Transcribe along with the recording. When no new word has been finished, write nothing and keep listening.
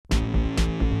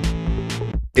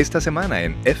Esta semana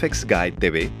en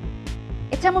fxguidetv.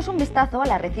 Echamos un vistazo a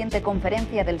la reciente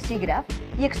conferencia del SIGGRAPH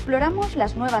y exploramos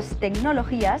las nuevas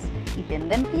tecnologías y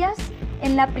tendencias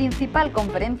en la principal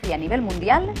conferencia a nivel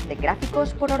mundial de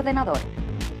gráficos por ordenador.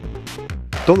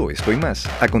 Todo esto y más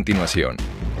a continuación.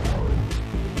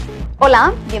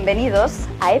 Hola, bienvenidos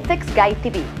a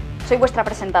fxguidetv. Soy vuestra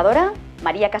presentadora,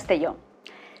 María Castelló.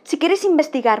 Si queréis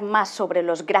investigar más sobre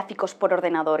los gráficos por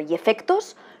ordenador y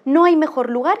efectos, no hay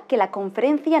mejor lugar que la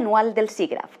conferencia anual del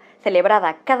SIGGRAPH,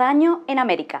 celebrada cada año en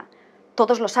América.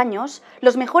 Todos los años,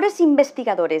 los mejores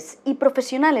investigadores y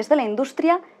profesionales de la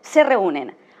industria se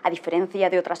reúnen, a diferencia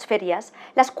de otras ferias,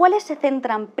 las cuales se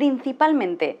centran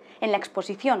principalmente en la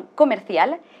exposición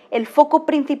comercial. El foco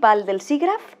principal del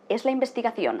SIGGRAPH es la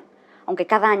investigación. Aunque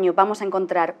cada año vamos a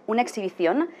encontrar una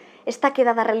exhibición, está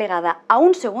quedada relegada a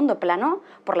un segundo plano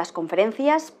por las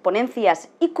conferencias, ponencias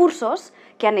y cursos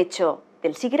que han hecho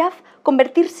del SIGGRAPH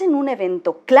convertirse en un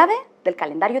evento clave del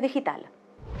calendario digital.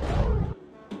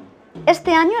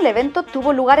 Este año el evento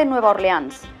tuvo lugar en Nueva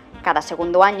Orleans. Cada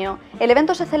segundo año, el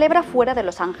evento se celebra fuera de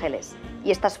Los Ángeles, y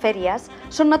estas ferias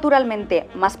son naturalmente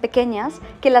más pequeñas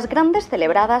que las grandes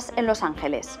celebradas en Los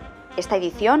Ángeles. Esta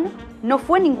edición no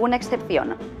fue ninguna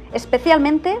excepción,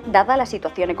 especialmente dada la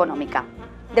situación económica.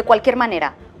 De cualquier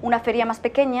manera, una feria más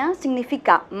pequeña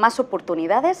significa más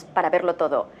oportunidades para verlo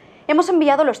todo. Hemos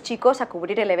enviado a los chicos a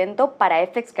cubrir el evento para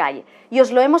fxguide y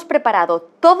os lo hemos preparado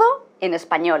todo en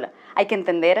español. Hay que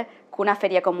entender que una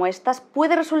feria como estas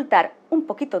puede resultar un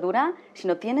poquito dura si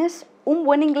no tienes un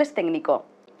buen inglés técnico.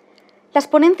 Las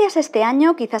ponencias este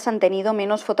año quizás han tenido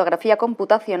menos fotografía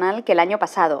computacional que el año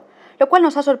pasado, lo cual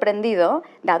nos ha sorprendido,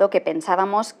 dado que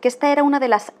pensábamos que esta era una de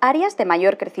las áreas de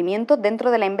mayor crecimiento dentro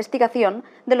de la investigación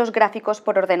de los gráficos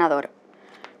por ordenador.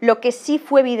 Lo que sí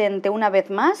fue evidente una vez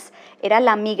más era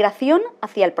la migración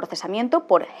hacia el procesamiento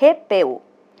por GPU.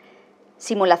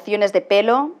 Simulaciones de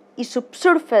pelo y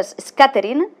subsurface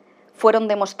scattering fueron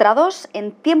demostrados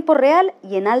en tiempo real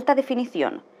y en alta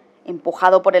definición,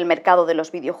 empujado por el mercado de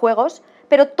los videojuegos,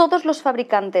 pero todos los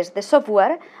fabricantes de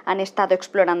software han estado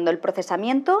explorando el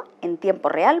procesamiento en tiempo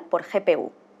real por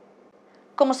GPU.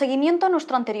 Como seguimiento a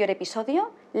nuestro anterior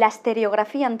episodio, la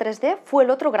estereografía en 3D fue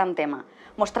el otro gran tema,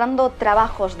 mostrando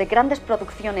trabajos de grandes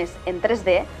producciones en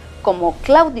 3D como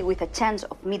Cloudy with a Chance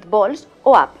of Meatballs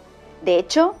o Up. De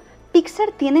hecho,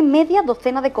 Pixar tiene media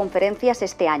docena de conferencias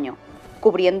este año,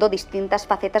 cubriendo distintas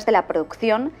facetas de la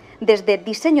producción, desde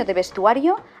diseño de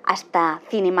vestuario hasta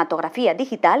cinematografía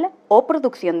digital o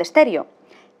producción de estéreo,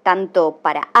 tanto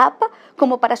para Up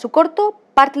como para su corto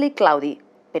Partly Cloudy,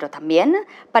 pero también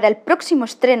para el próximo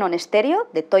estreno en estéreo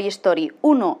de Toy Story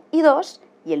 1 y 2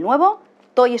 y el nuevo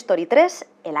Toy Story 3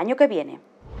 el año que viene.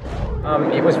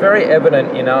 It was very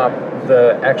evident in Up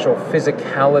the actual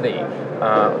physicality,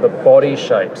 the body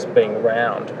shapes being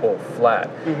round or flat.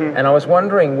 And I was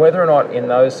wondering whether or not in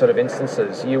those sort of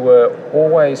instances you were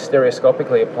always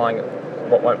stereoscopically applying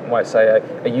what one might say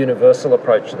a universal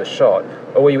approach to the shot,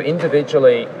 or were you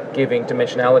individually giving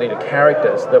dimensionality to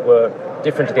characters that were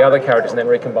different to the other characters and then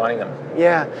recombining them?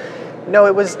 Yeah. No,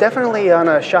 it was definitely on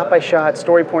a shot-by-shot,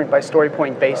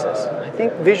 story-point-by-story-point basis. I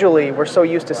think visually we're so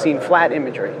used to seeing flat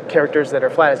imagery, characters that are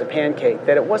flat as a pancake,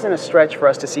 that it wasn't a stretch for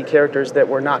us to see characters that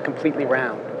were not completely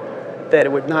round, that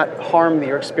it would not harm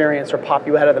your experience or pop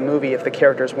you out of the movie if the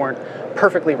characters weren't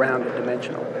perfectly round and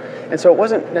dimensional. And so it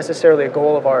wasn't necessarily a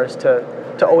goal of ours to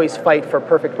always fight for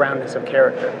perfect roundness of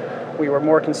character. We were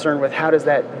more concerned with how does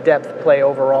that depth play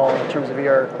overall in terms of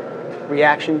your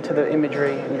reaction to the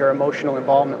imagery and your emotional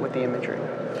involvement with the imagery.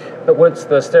 But what's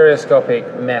the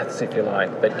stereoscopic maths, if you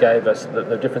like, that gave us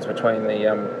the difference between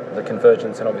the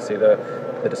convergence and obviously the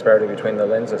disparity between the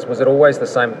lenses? Was it always the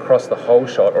same across the whole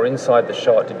shot, or inside the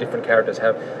shot did different characters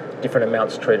have different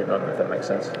amounts treated on them, if that makes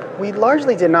sense? We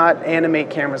largely did not animate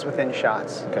cameras within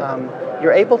shots. Okay.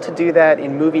 You're able to do that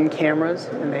in moving cameras,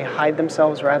 and they hide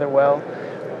themselves rather well.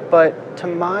 But to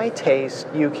my taste,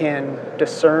 you can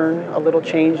discern a little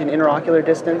change in interocular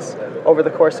distance over the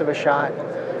course of a shot,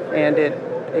 and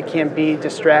it can be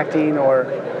distracting or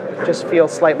just feel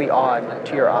slightly odd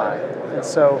to your eye. And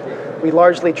so we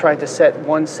largely tried to set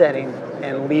one setting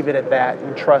and leave it at that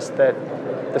and trust that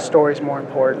the story is more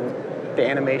important, the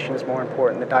animation is more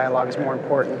important, the dialogue is more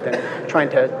important than trying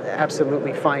to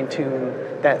absolutely fine-tune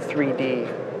that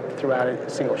 3D throughout a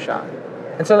single shot.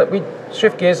 And so we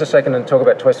shift gears a second and talk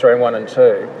about Toy Story 1 and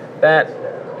 2. That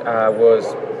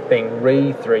was being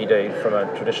re-3D'd from a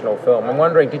traditional film. I'm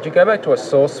wondering, did you go back to a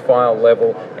source file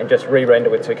level and just re-render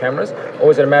with two cameras? Or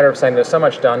was it a matter of saying there's so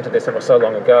much done to this and it was so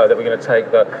long ago that we're going to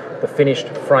take the finished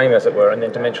frame, as it were, and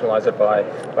then dimensionalize it by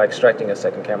extracting a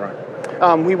second camera?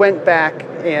 We went back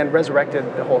and resurrected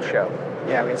the whole show.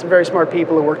 Yeah, we had some very smart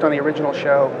people who worked on the original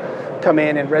show come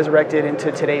in and resurrect it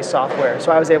into today's software.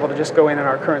 So I was able to just go in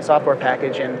our current software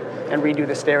package and redo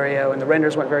the stereo, and the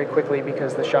renders went very quickly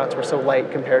because the shots were so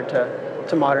light compared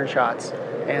to modern shots.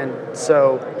 And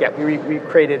so, yeah, we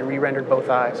recreated and re-rendered both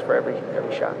eyes for every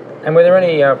shot. And were there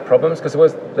any problems?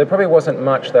 Because there probably wasn't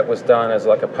much that was done as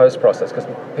like a post-process, because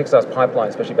Pixar's pipeline,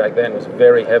 especially back then, was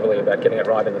very heavily about getting it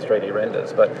right in the 3D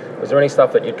renders. But was there any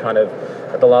stuff that you'd kind of,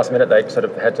 at the last minute, they sort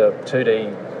of had to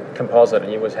 2D composite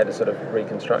and you had to sort of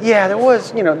reconstruct? Yeah,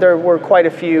 there were quite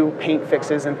a few paint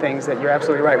fixes and things that you're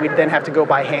absolutely right. We'd then have to go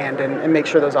by hand and make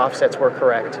sure those offsets were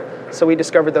correct. So we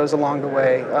discovered those along the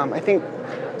way. I think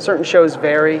certain shows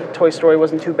vary. Toy Story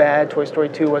wasn't too bad. Toy Story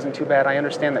 2 wasn't too bad. I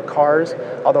understand that Cars,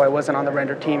 although I wasn't on the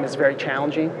render team, is very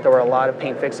challenging. There were a lot of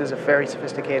paint fixes, a very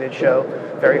sophisticated show,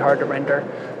 very hard to render.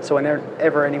 So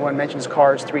whenever anyone mentions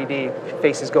Cars 3D,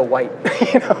 faces go white.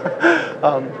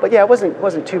 But yeah, it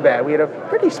wasn't too bad. We had a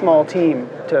pretty small team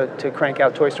to crank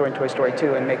out Toy Story and Toy Story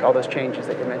 2 and make all those changes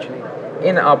that you're mentioning.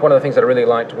 In Up, one of the things that I really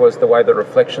liked was the way the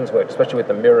reflections worked, especially with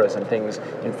the mirrors and things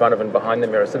in front of and behind the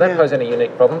mirrors. Did that pose any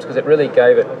unique problems? Because it really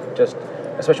gave it just,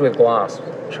 especially with glass,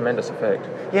 tremendous effect.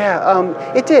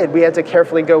 Yeah, it did. We had to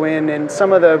carefully go in, and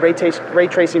some of the ray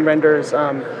tracing renders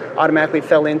automatically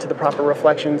fell into the proper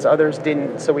reflections. Others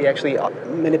didn't, so we actually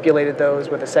manipulated those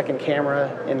with a second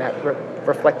camera in that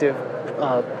reflective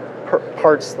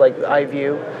parts like eye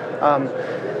view.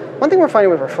 One thing we're finding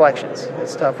with reflections and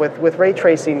stuff, with ray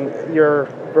tracing, your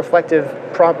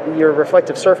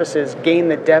reflective surfaces gain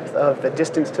the depth of the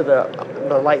distance to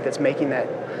the light that's making that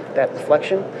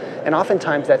reflection, and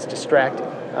oftentimes that's distracting.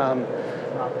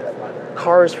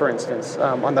 Cars, for instance,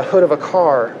 on the hood of a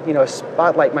car, a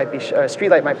street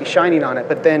light might be shining on it,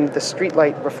 but then the street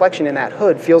light reflection in that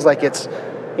hood feels like it's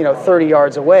 30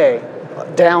 yards away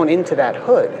down into that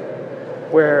hood,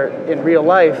 where in real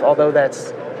life, although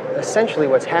that's essentially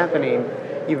what's happening,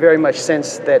 you very much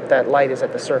sense that light is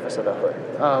at the surface of the hood.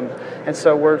 And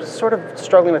so we're sort of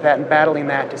struggling with that and battling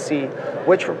that to see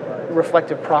which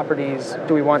reflective properties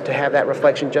do we want to have that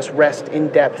reflection just rest in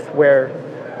depth where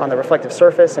on the reflective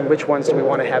surface, and which ones do we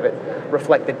want to have it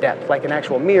reflect the depth. Like an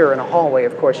actual mirror in a hallway,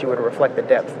 of course, you would reflect the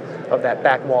depth of that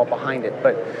back wall behind it.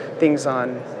 But things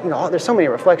on, there's so many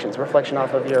reflections. Reflection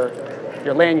off of your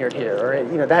lanyard here,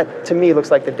 or that to me looks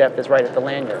like the depth is right at the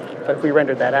lanyard. But if we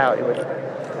rendered that out,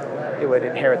 it would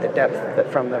inherit the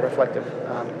depth from the reflective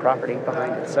property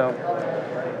behind it. So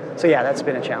yeah, that's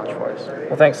been a challenge for us.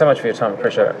 Well, thanks so much for your time.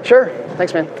 Appreciate it. Sure.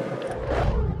 Thanks, man.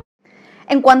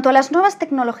 En cuanto a las nuevas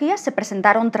tecnologías, se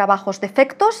presentaron trabajos de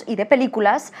efectos y de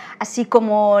películas, así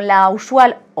como la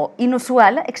usual o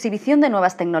inusual exhibición de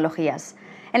nuevas tecnologías.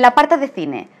 En la parte de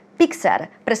cine,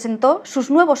 Pixar presentó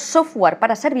sus nuevos software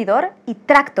para servidor y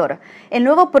Tractor, el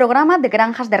nuevo programa de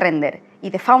granjas de render,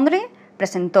 y The Foundry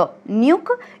presentó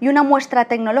Nuke y una muestra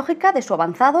tecnológica de su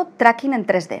avanzado tracking en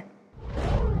 3D.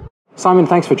 Simon,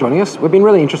 thanks for joining us. We've been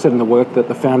really interested in the work that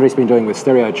the Foundry's been doing with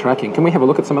stereo tracking. Can we have a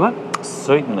look at some of that?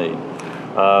 Certainly.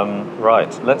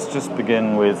 Right, let's just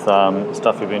begin with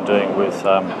stuff we've been doing with,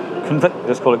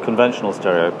 let's call it conventional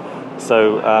stereo.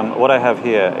 So what I have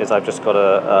here is I've just got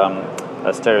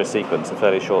a stereo sequence, a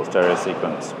fairly short stereo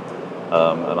sequence,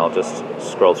 and I'll just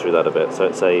scroll through that a bit. So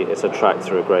it's a track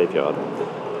through a graveyard.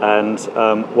 And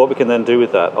what we can then do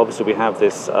with that, obviously we have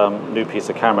this new piece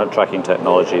of camera tracking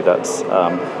technology that's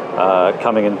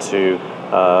coming into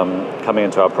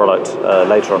our product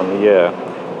later on in the year.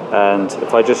 And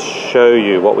if I just show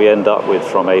you what we end up with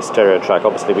from a stereo track,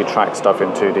 obviously we track stuff in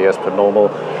 2D as per normal,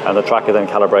 and the tracker then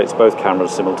calibrates both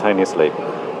cameras simultaneously.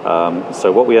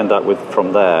 So what we end up with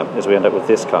from there is we end up with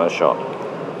this kind of shot.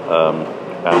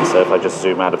 And so if I just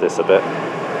zoom out of this a bit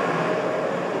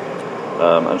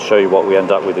and show you what we end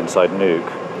up with inside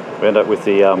Nuke, we end up with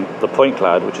the point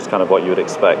cloud, which is kind of what you would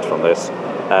expect from this,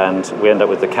 and we end up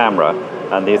with the camera.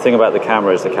 And the thing about the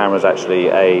camera is actually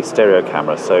a stereo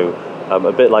camera. So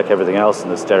a bit like everything else in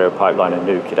the stereo pipeline in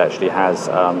Nuke, it actually has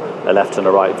a left and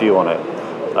a right view on it.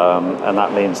 And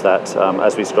that means that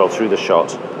as we scroll through the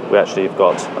shot, we actually have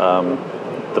got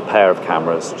the pair of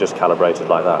cameras just calibrated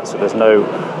like that. So there's no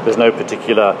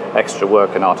particular extra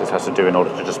work an artist has to do in order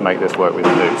to just make this work with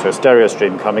Nuke. So a stereo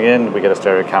stream coming in, we get a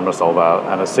stereo camera solve out,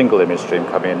 and a single image stream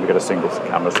coming in, we get a single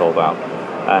camera solve out.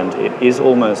 And it is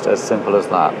almost as simple as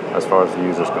that, as far as the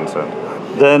user is concerned.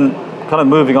 Then, kind of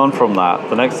moving on from that,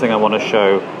 the next thing I want to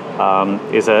show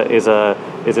is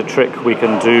a trick we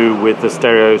can do with the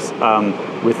stereos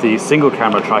with the single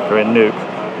camera tracker in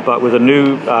Nuke, but with a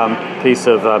new piece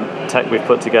of tech we've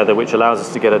put together which allows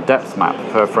us to get a depth map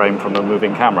per frame from a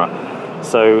moving camera.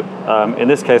 So in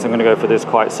this case, I'm going to go for this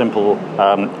quite simple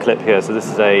clip here. So this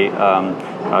is a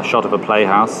shot of a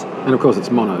playhouse. And of course it's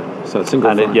mono, so it's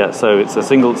single frame. Yeah, so it's a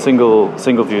single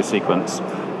view sequence.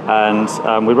 And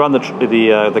we run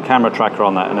the camera tracker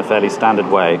on that in a fairly standard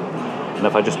way. And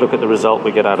if I just look at the result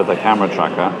we get out of the camera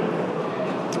tracker,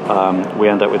 we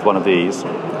end up with one of these.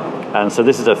 And so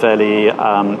this is a fairly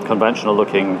conventional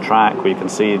looking track where you can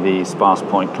see the sparse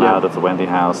point cloud of the Wendy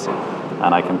house,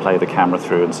 and I can play the camera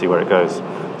through and see where it goes.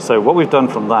 So what we've done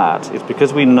from that is,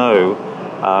 because we know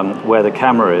where the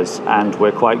camera is, and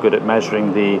we're quite good at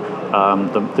measuring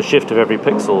the shift of every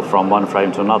pixel from one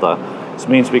frame to another, this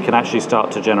means we can actually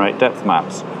start to generate depth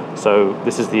maps. So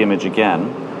this is the image again,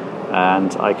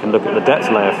 and I can look at the depth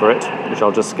layer for it, which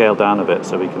I'll just scale down a bit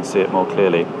so we can see it more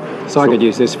clearly. So I could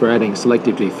use this for adding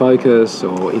selective defocus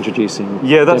or introducing...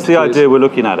 Yeah, that's the idea we're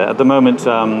looking at it. At the moment,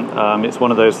 it's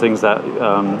one of those things that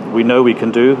we know we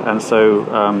can do, and so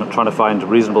trying to find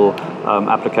reasonable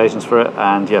applications for it.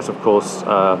 And yes, of course,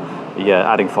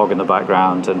 adding fog in the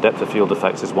background and depth of field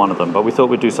effects is one of them. But we thought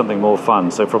we'd do something more fun.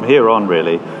 So from here on,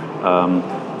 really,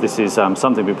 this is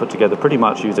something we put together pretty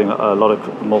much using a lot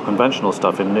of more conventional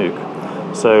stuff in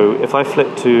Nuke. So if I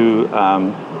flip to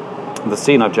the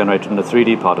scene I've generated in the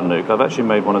 3D part of Nuke, I've actually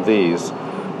made one of these.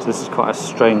 So this is quite a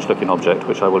strange looking object,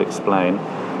 which I will explain.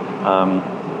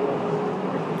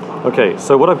 Okay,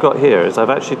 so what I've got here is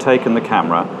I've actually taken the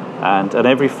camera, and in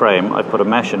every frame I've put a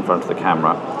mesh in front of the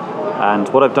camera. And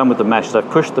what I've done with the mesh is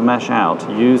I've pushed the mesh out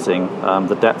using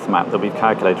the depth map that we've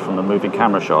calculated from the moving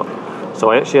camera shot. So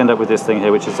I actually end up with this thing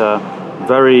here, which is a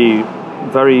very,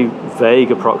 very vague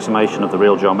approximation of the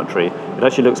real geometry. It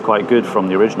actually looks quite good from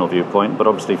the original viewpoint, but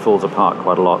obviously falls apart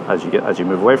quite a lot as you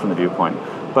move away from the viewpoint.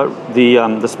 But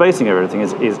the spacing of everything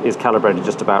is calibrated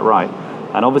just about right.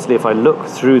 And obviously, if I look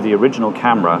through the original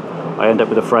camera, I end up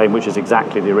with a frame which is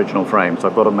exactly the original frame. So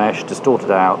I've got a mesh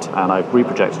distorted out, and I've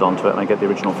reprojected onto it, and I get the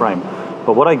original frame.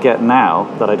 But what I get now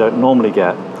that I don't normally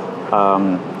get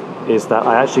is that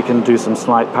I actually can do some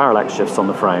slight parallax shifts on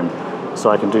the frame. So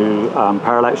I can do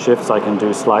parallax shifts, I can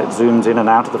do slight zooms in and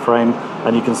out of the frame,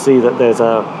 and you can see that there's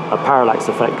a parallax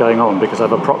effect going on because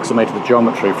I've approximated the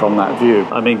geometry from that view.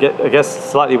 I mean, I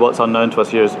guess slightly what's unknown to us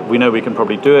here is we know we can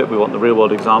probably do it, we want the real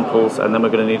world examples, and then we're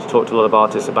going to need to talk to a lot of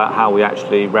artists about how we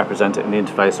actually represent it in the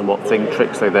interface and what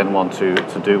tricks they then want to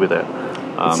do with it.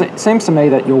 It seems to me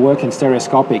that your work in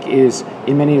stereoscopic is,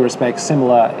 in many respects,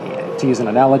 similar, to use an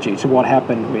analogy, to what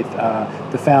happened with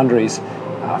the Foundry's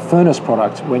furnace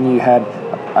product when you had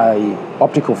a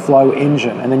optical flow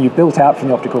engine, and then you built out from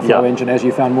the optical flow engine as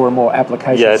you found more and more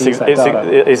applications. Yeah,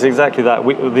 it's exactly that.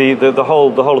 The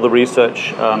whole of the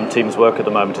research team's work at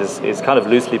the moment is kind of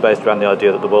loosely based around the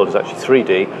idea that the world is actually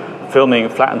 3D. Filming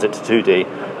flattens it to 2D,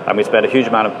 and we spend a huge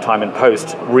amount of time in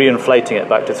post re-inflating it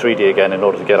back to 3D again in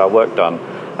order to get our work done.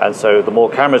 And so the more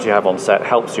cameras you have on set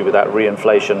helps you with that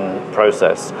re-inflation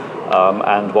process.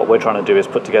 And what we're trying to do is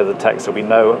put together the text so we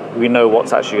know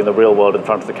what's actually in the real world in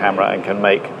front of the camera, and can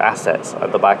make assets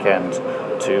at the back end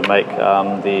to make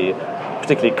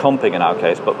particularly comping in our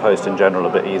case, but post in general a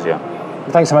bit easier.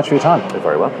 Thanks so much for your time. You're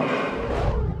very welcome.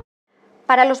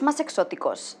 Para los más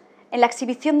exóticos, en la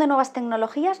exhibición de nuevas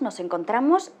tecnologías nos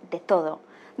encontramos de todo.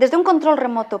 Desde un control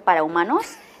remoto para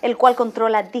humanos, el cual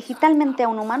controla digitalmente a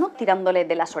un humano tirándole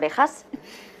de las orejas,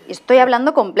 y estoy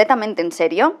hablando completamente en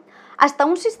serio, hasta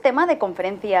un sistema de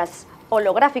conferencias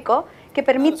holográfico que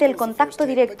permite el contacto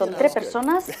directo entre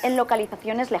personas en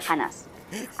localizaciones lejanas,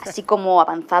 así como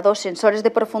avanzados sensores de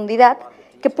profundidad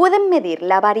que pueden medir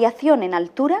la variación en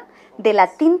altura de la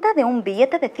tinta de un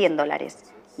billete de $100.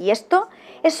 Y esto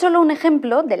es solo un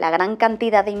ejemplo de la gran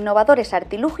cantidad de innovadores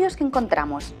artilugios que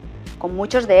encontramos. Con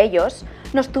muchos de ellos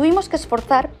nos tuvimos que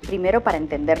esforzar primero para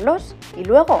entenderlos y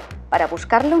luego para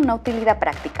buscarle una utilidad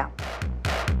práctica.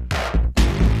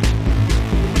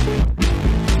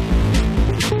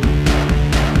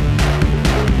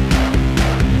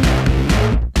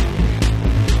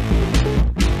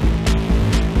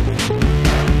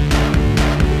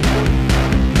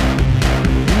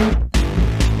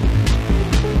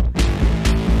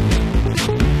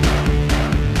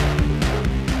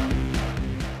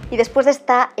 Y después de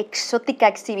esta exótica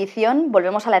exhibición,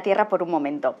 volvemos a la Tierra por un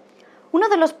momento. Uno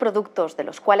de los productos de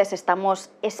los cuales estamos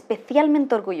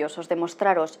especialmente orgullosos de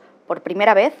mostraros por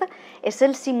primera vez es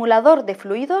el simulador de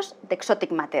fluidos de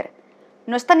Exotic Matter.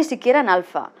 No está ni siquiera en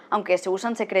alfa, aunque se usa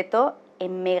en secreto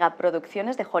en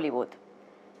megaproducciones de Hollywood.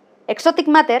 Exotic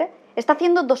Matter está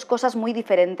haciendo dos cosas muy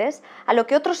diferentes a lo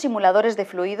que otros simuladores de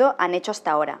fluido han hecho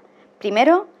hasta ahora.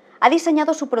 Primero, ha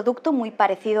diseñado su producto muy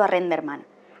parecido a Renderman,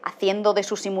 haciendo de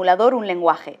su simulador un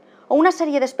lenguaje o una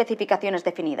serie de especificaciones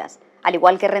definidas, al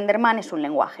igual que Renderman es un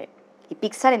lenguaje. Y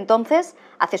Pixar entonces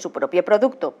hace su propio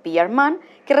producto, PRman,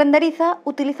 que renderiza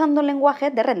utilizando el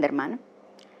lenguaje de RenderMan.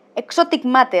 Exotic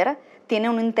Matter tiene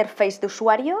un interface de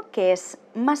usuario que es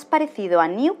más parecido a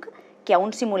Nuke que a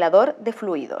un simulador de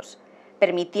fluidos,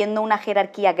 permitiendo una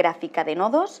jerarquía gráfica de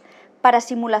nodos para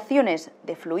simulaciones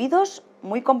de fluidos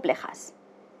muy complejas.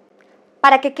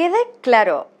 Para que quede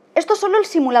claro, esto es solo el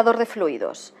simulador de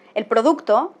fluidos. El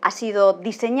producto ha sido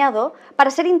diseñado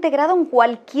para ser integrado en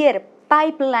cualquier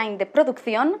pipeline de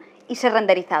producción y ser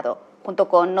renderizado, junto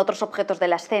con otros objetos de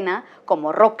la escena,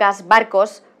 como rocas,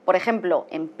 barcos, por ejemplo,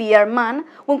 en PRman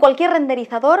o en cualquier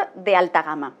renderizador de alta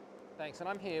gama.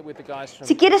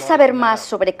 Si quieres saber más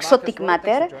sobre Exotic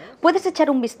Matter, puedes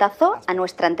echar un vistazo a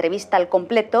nuestra entrevista al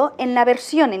completo en la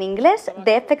versión en inglés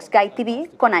de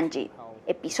fxguidetv con Angie,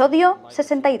 episodio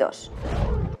 62.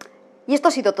 Y esto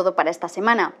ha sido todo para esta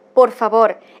semana. Por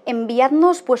favor,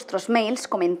 enviadnos vuestros mails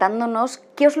comentándonos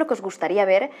qué es lo que os gustaría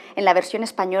ver en la versión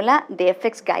española de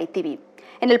fxguidetv.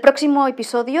 En el próximo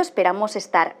episodio esperamos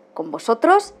estar con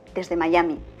vosotros desde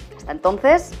Miami. Hasta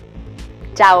entonces,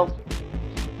 ¡chao!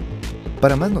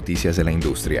 Para más noticias de la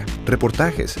industria,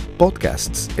 reportajes,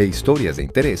 podcasts e historias de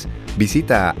interés,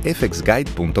 visita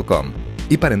fxguide.com.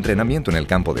 Y para entrenamiento en el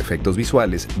campo de efectos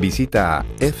visuales, visita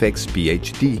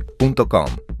fxphd.com.